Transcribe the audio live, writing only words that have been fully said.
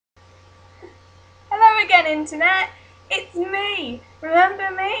again, internet. It's me.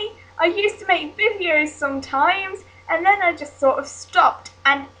 Remember me? I used to make videos sometimes, and then I just sort of stopped.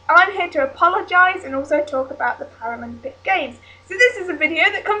 And I'm here to apologise and also talk about the Paralympic Games. So this is a video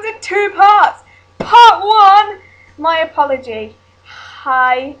that comes in two parts. Part one, my apology.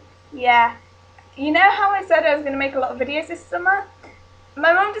 Hi. Yeah. You know how I said I was going to make a lot of videos this summer?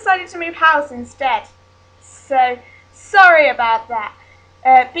 My mum decided to move house instead. So, sorry about that.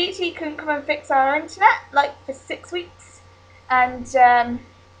 BT couldn't come and fix our internet, like, for 6 weeks. And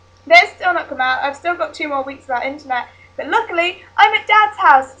they're still not come out. I've still got 2 more weeks without internet. But luckily, I'm at Dad's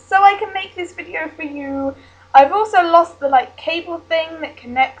house, so I can make this video for you. I've also lost the, cable thing that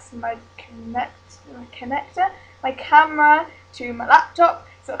connects my camera to my laptop.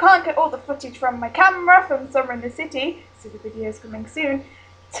 So I can't get all the footage from my camera from Summer in the City, so the video is coming soon,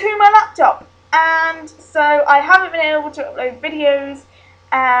 to my laptop. And so I haven't been able to upload videos,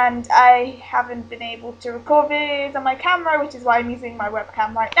 and I haven't been able to record videos on my camera, which is why I'm using my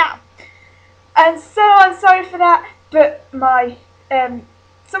webcam right now. And so I'm sorry for that, but my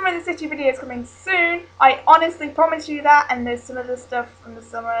Summer in the City video is coming soon. I honestly promise you that, and there's some of the stuff from the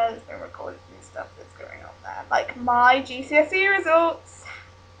summer that's been recorded and stuff that's going on there, like my GCSE results.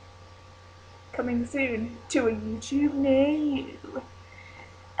 Coming soon to a YouTube near you.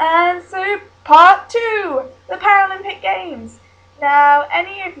 And so part 2, the Paralympic Games. Now,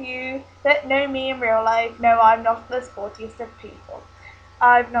 any of you that know me in real life know I'm not the sportiest of people.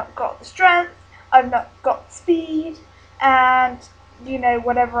 I've not got the strength, I've not got speed, and you know,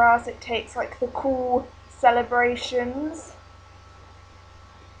 whatever else it takes, like the cool celebrations.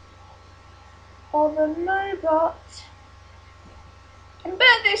 Or the no-bot.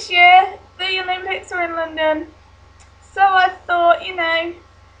 But this year, the Olympics are in London, so I thought, you know,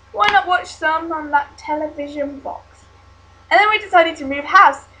 why not watch some on that television box? And then we decided to move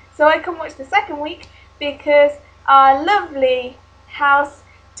house, so I couldn't watch the second week because our lovely house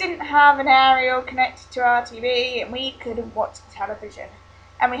didn't have an aerial connected to our TV, and we couldn't watch the television.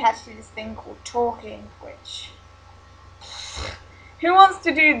 And we had to do this thing called talking, which... who wants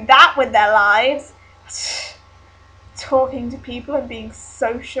to do that with their lives? Talking to people and being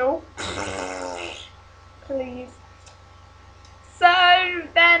social. Please. So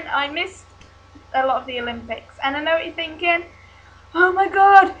then I missed a lot of the Olympics, and I know what you're thinking. Oh my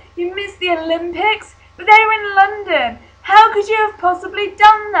god, you missed the Olympics? But they were in London. How could you have possibly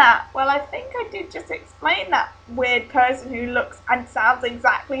done that? Well, I think I did just explain that weird person who looks and sounds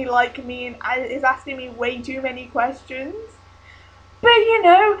exactly like me and is asking me way too many questions. But you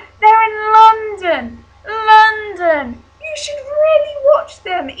know, they're in London. London! You should really watch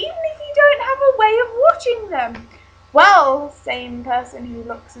them, even if you don't have a way of watching them. Well, same person who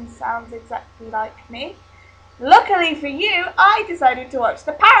looks and sounds exactly like me. Luckily for you, I decided to watch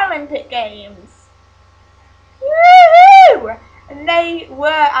the Paralympic Games. Woohoo! And they were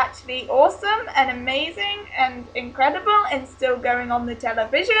actually awesome and amazing and incredible and still going on the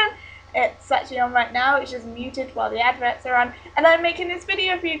television. It's actually on right now, it's just muted while the adverts are on. And I'm making this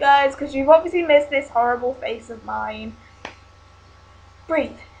video for you guys because you've obviously missed this horrible face of mine.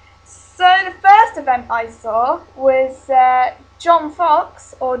 Breathe. So the first event I saw was John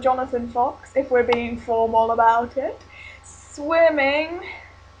Fox, or Jonathan Fox, if we're being formal about it, swimming,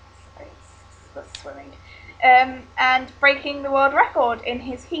 and breaking the world record in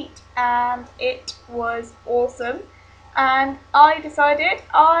his heat. And it was awesome. And I decided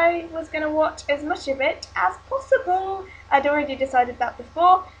I was going to watch as much of it as possible. I'd already decided that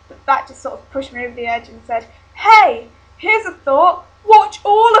before, but that just sort of pushed me over the edge and said, hey, here's a thought, watch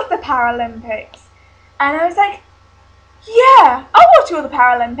all of the Paralympics. And I was like, yeah, I'll watch all the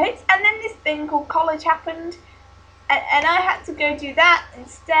Paralympics. And then this thing called college happened, and I had to go do that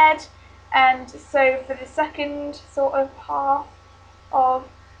instead. And so for the second sort of half of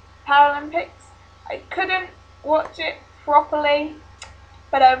Paralympics, I couldn't watch it properly,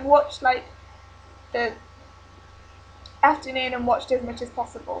 but I've watched like the afternoon and watched as much as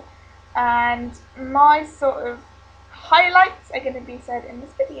possible, and my sort of highlights are going to be said in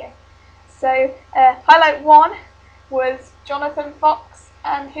this video. So highlight 1 was Jonathan Fox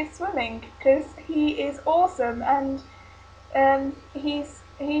and his swimming, because he is awesome, and he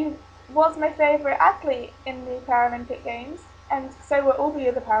was my favourite athlete in the Paralympic Games, and so were all the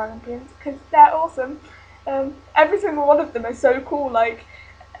other Paralympians, because they're awesome. Every single one of them are so cool, like,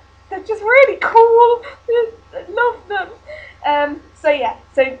 they're just really cool, I love them. So yeah,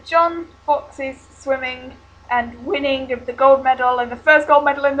 so John Fox's swimming and winning of the gold medal, and the first gold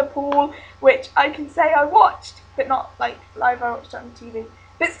medal in the pool, which I can say I watched, but not like live, I watched it on TV.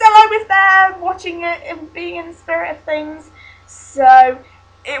 But still I was there watching it and being in the spirit of things. So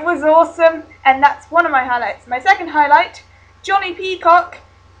it was awesome, and that's one of my highlights. My second highlight, Johnny Peacock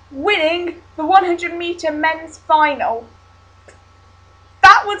winning the 100-metre men's final.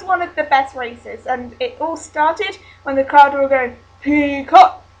 That was one of the best races, and it all started when the crowd were going,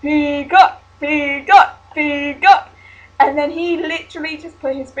 Peacock, Peacock, Peacock, Peacock. And then he literally just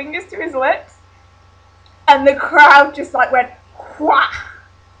put his fingers to his lips, and the crowd just like went, whah!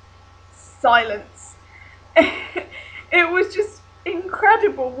 Silence. It was just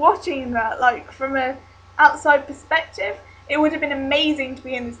incredible watching that, like from an outside perspective. It would have been amazing to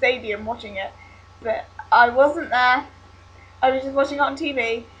be in the stadium watching it, but I wasn't there. I was just watching it on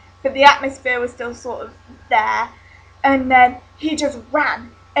TV, but the atmosphere was still sort of there. And then he just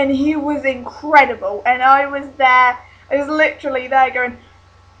ran, and he was incredible, and I was there. I was literally there going,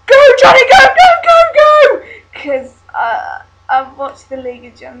 go Johnny, go, go, go, go! Because I've watched the League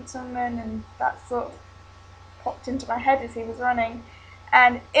of Gentlemen, and that sort of popped into my head as he was running.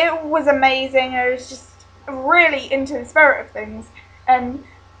 And it was amazing. I was just really into the spirit of things. And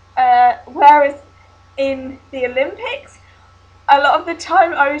whereas in the Olympics, a lot of the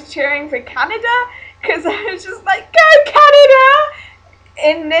time I was cheering for Canada, because I was just like, go Canada!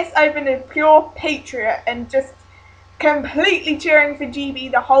 In this, I've been a pure patriot and just completely cheering for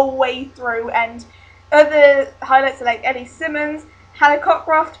GB the whole way through. And other highlights are like Ellie Simmons, Hannah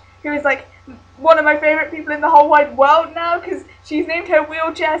Cockcroft, who is like one of my favourite people in the whole wide world now, because she's named her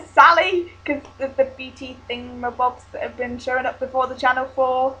wheelchair Sally, because of the BT thingamabobs that have been showing up before the Channel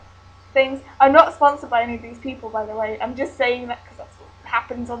 4 things. I'm not sponsored by any of these people, by the way. I'm just saying that because that's what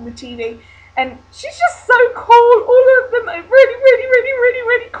happens on the TV. And she's just so cool. All of them are really, really, really, really,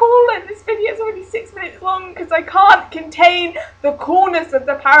 really cool. And this video is already 6 minutes long because I can't contain the coolness of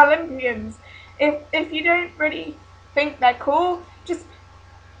the Paralympians. If you don't really think they're cool, just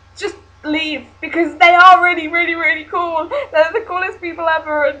leave, because they are really, really, really cool. They're the coolest people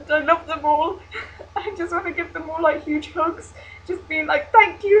ever, and I love them all. I just want to give them all like huge hugs, just being like,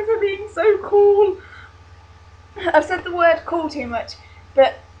 thank you for being so cool. I've said the word cool too much,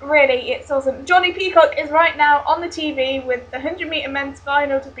 but really, it's awesome. Johnny Peacock is right now on the TV with the 100-metre men's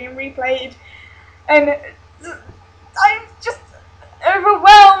final just being replayed, and I'm just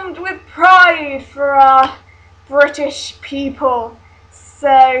overwhelmed with pride for our British people.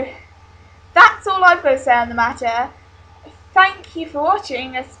 So that's all I've got to say on the matter. Thank you for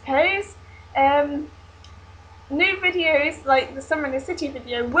watching, I suppose. New videos like the Summer in the City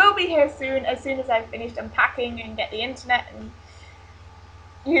video will be here soon as I've finished unpacking and get the internet and,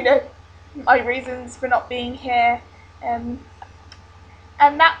 you know, my reasons for not being here. And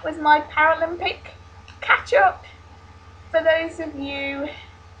that was my Paralympic catch-up. For those of you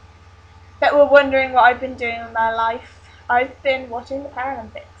that were wondering what I've been doing in my life, I've been watching the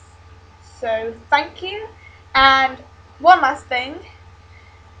Paralympics. So thank you. And one last thing.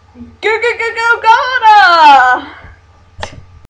 Go, go, go, go, go!